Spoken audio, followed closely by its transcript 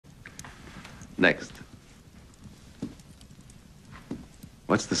Next.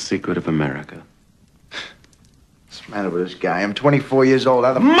 What's the secret of America? What's the matter with this guy? I'm 24 years old.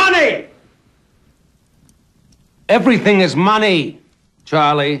 Money! Everything is money,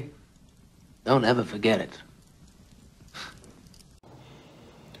 Charlie. Don't ever forget it.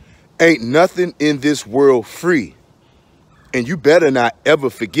 Ain't nothing in this world free. And you better not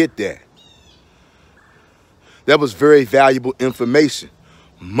ever forget that. That was very valuable information.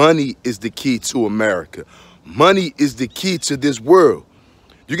 Money is the key to America. Money is the key to this world.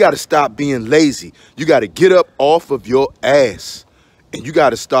 You got to stop being lazy. You got to get up off of your ass. And you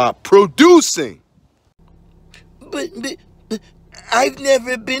got to start producing. But I've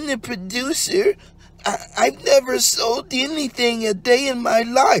never been a producer. I've never sold anything a day in my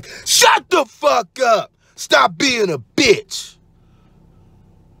life. Shut the fuck up! Stop being a bitch!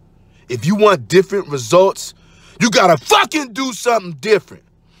 If you want different results, you gotta fucking do something different.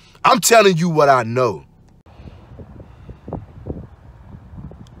 I'm telling you what I know.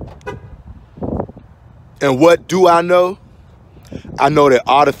 And what do I know? I know that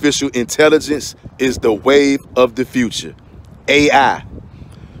artificial intelligence is the wave of the future. AI.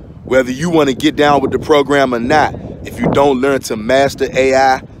 Whether you want to get down with the program or not, if you don't learn to master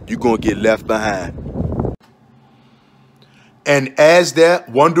AI, you're going to get left behind. And as that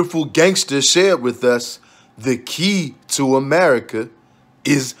wonderful gangster shared with us, the key to America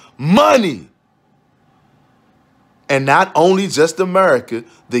is money. And not only just America,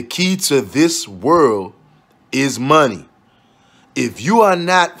 the key to this world is money. If you are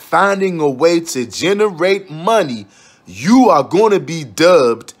not finding a way to generate money, you are going to be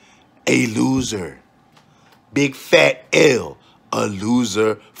dubbed a loser. Big fat L, a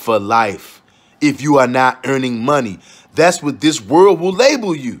loser for life. If you are not earning money, that's what this world will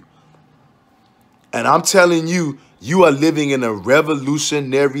label you. And I'm telling you, you are living in a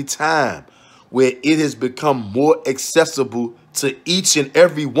revolutionary time where it has become more accessible to each and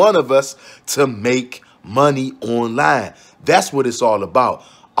every one of us to make money online. That's what it's all about.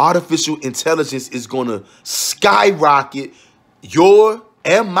 Artificial intelligence is going to skyrocket your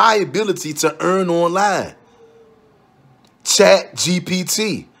and my ability to earn online.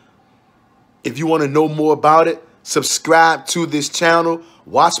 ChatGPT. If you want to know more about it, subscribe to this channel.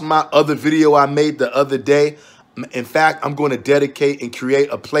 Watch my other video I made the other day. In fact, I'm going to dedicate and create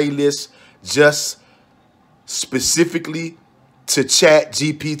a playlist just specifically to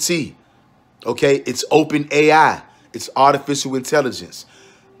ChatGPT. Okay, it's open AI. It's artificial intelligence.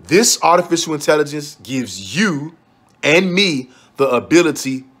 This artificial intelligence gives you and me the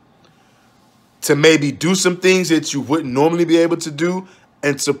ability to maybe do some things that you wouldn't normally be able to do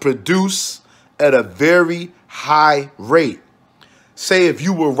and to produce at a very high rate. Say if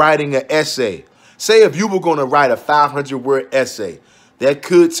you were writing an essay, say if you were going to write a 500-word essay, that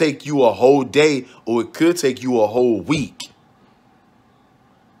could take you a whole day or it could take you a whole week.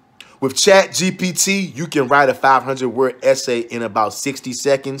 With ChatGPT, you can write a 500-word essay in about 60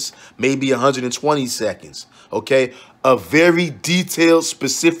 seconds, maybe 120 seconds, okay? A very detailed,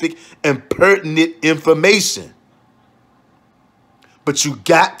 specific, and pertinent information. But you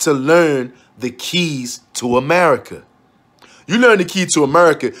got to learn the keys to America. You learn the key to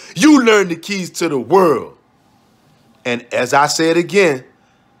America, you learn the keys to the world. And as I said again,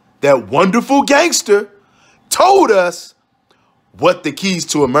 that wonderful gangster told us what the keys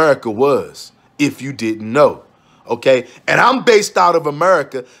to America was, if you didn't know, okay? And I'm based out of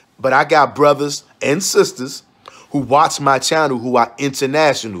America, but I got brothers and sisters who watch my channel who are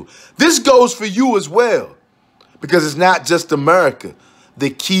international. This goes for you as well, because it's not just America. The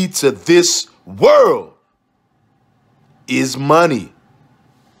key to this world is money.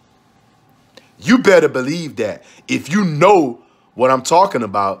 You better believe that. If you know what I'm talking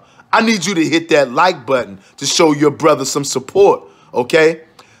about, I need you to hit that like button to show your brother some support, okay?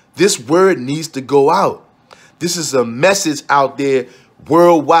 This word needs to go out. This is a message out there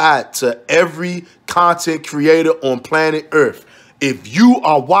worldwide to every content creator on planet Earth. If you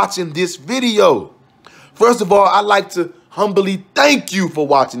are watching this video, first of all, I'd like to humbly thank you for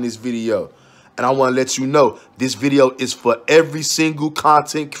watching this video. And I want to let you know this video is for every single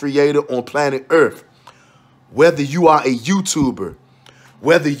content creator on planet Earth. Whether you are a YouTuber,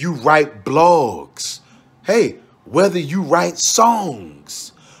 whether you write blogs, hey, whether you write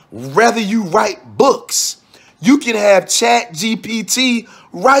songs, whether you write books, you can have ChatGPT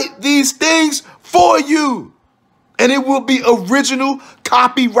write these things for you. And it will be original,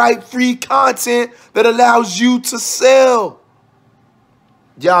 copyright-free content that allows you to sell.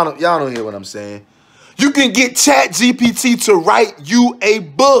 Y'all don't hear what I'm saying. You can get ChatGPT to write you a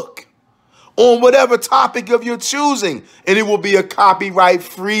book on whatever topic of your choosing, and it will be a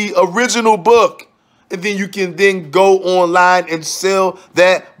copyright-free original book. And then you can then go online and sell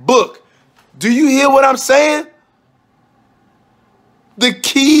that book. Do you hear what I'm saying? The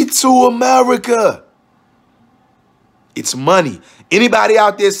key to America. It's money. Anybody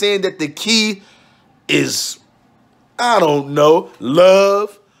out there saying that the key is, I don't know,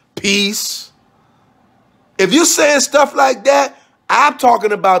 love, peace? If you're saying stuff like that, I'm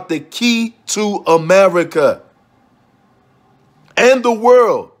talking about the key to America and the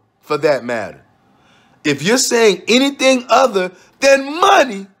world, for that matter. If you're saying anything other than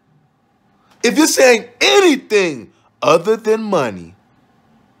money, if you're saying anything other than money,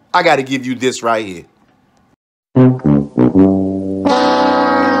 I got to give you this right here.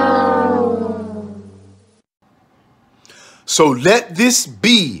 So let this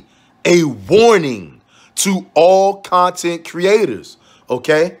be a warning to all content creators,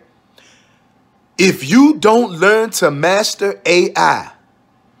 okay? If you don't learn to master AI,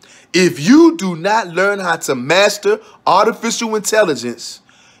 if you do not learn how to master artificial intelligence,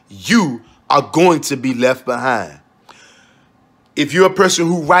 you are going to be left behind. If you're a person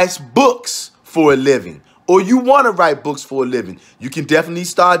who writes books for a living, or you want to write books for a living, you can definitely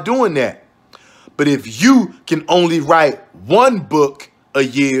start doing that. But if you can only write one book a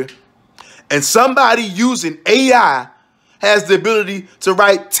year, and somebody using AI has the ability to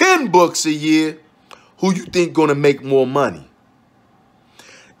write 10 books a year, who you think gonna make more money?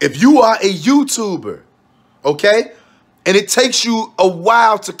 If you are a YouTuber, okay, and it takes you a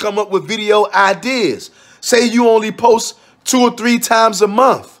while to come up with video ideas, say you only post 2 or 3 times a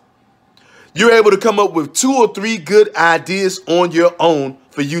month, you're able to come up with 2 or 3 good ideas on your own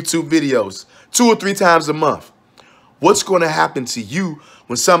for YouTube videos, 2 or 3 times a month. What's going to happen to you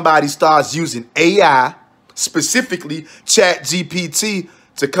when somebody starts using AI, specifically ChatGPT,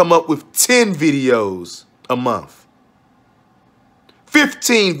 to come up with 10 videos a month?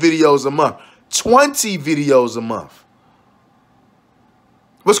 15 videos a month, 20 videos a month.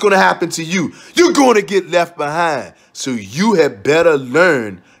 What's going to happen to you? You're going to get left behind. So you had better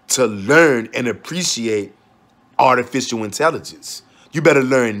learn to learn and appreciate artificial intelligence. You better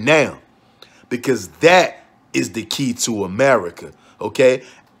learn now, because that is the key to America, okay?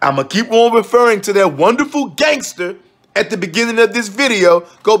 I'm going to keep on referring to that wonderful gangster at the beginning of this video.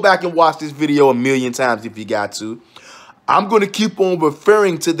 Go back and watch this video a million times if you got to. I'm going to keep on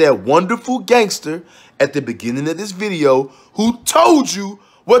referring to that wonderful gangster at the beginning of this video who told you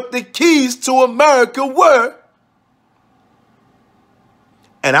what the keys to America were.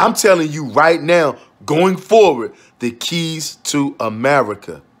 And I'm telling you right now, going forward, the keys to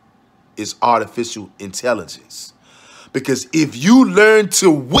America is artificial intelligence. Because if you learn to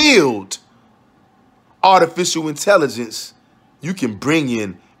wield artificial intelligence, you can bring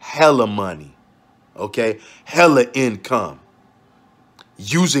in hella money. Okay, hella income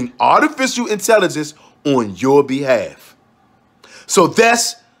using artificial intelligence on your behalf. So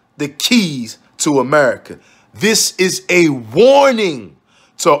that's the keys to America. This is a warning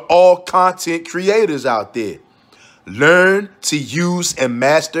to all content creators out there. Learn to use and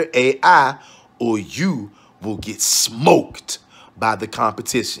master AI, or you will get smoked by the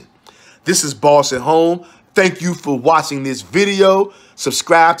competition. This is Boss at Home. Thank you for watching this video.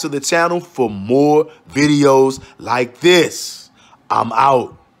 Subscribe to the channel for more videos like this. I'm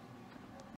out.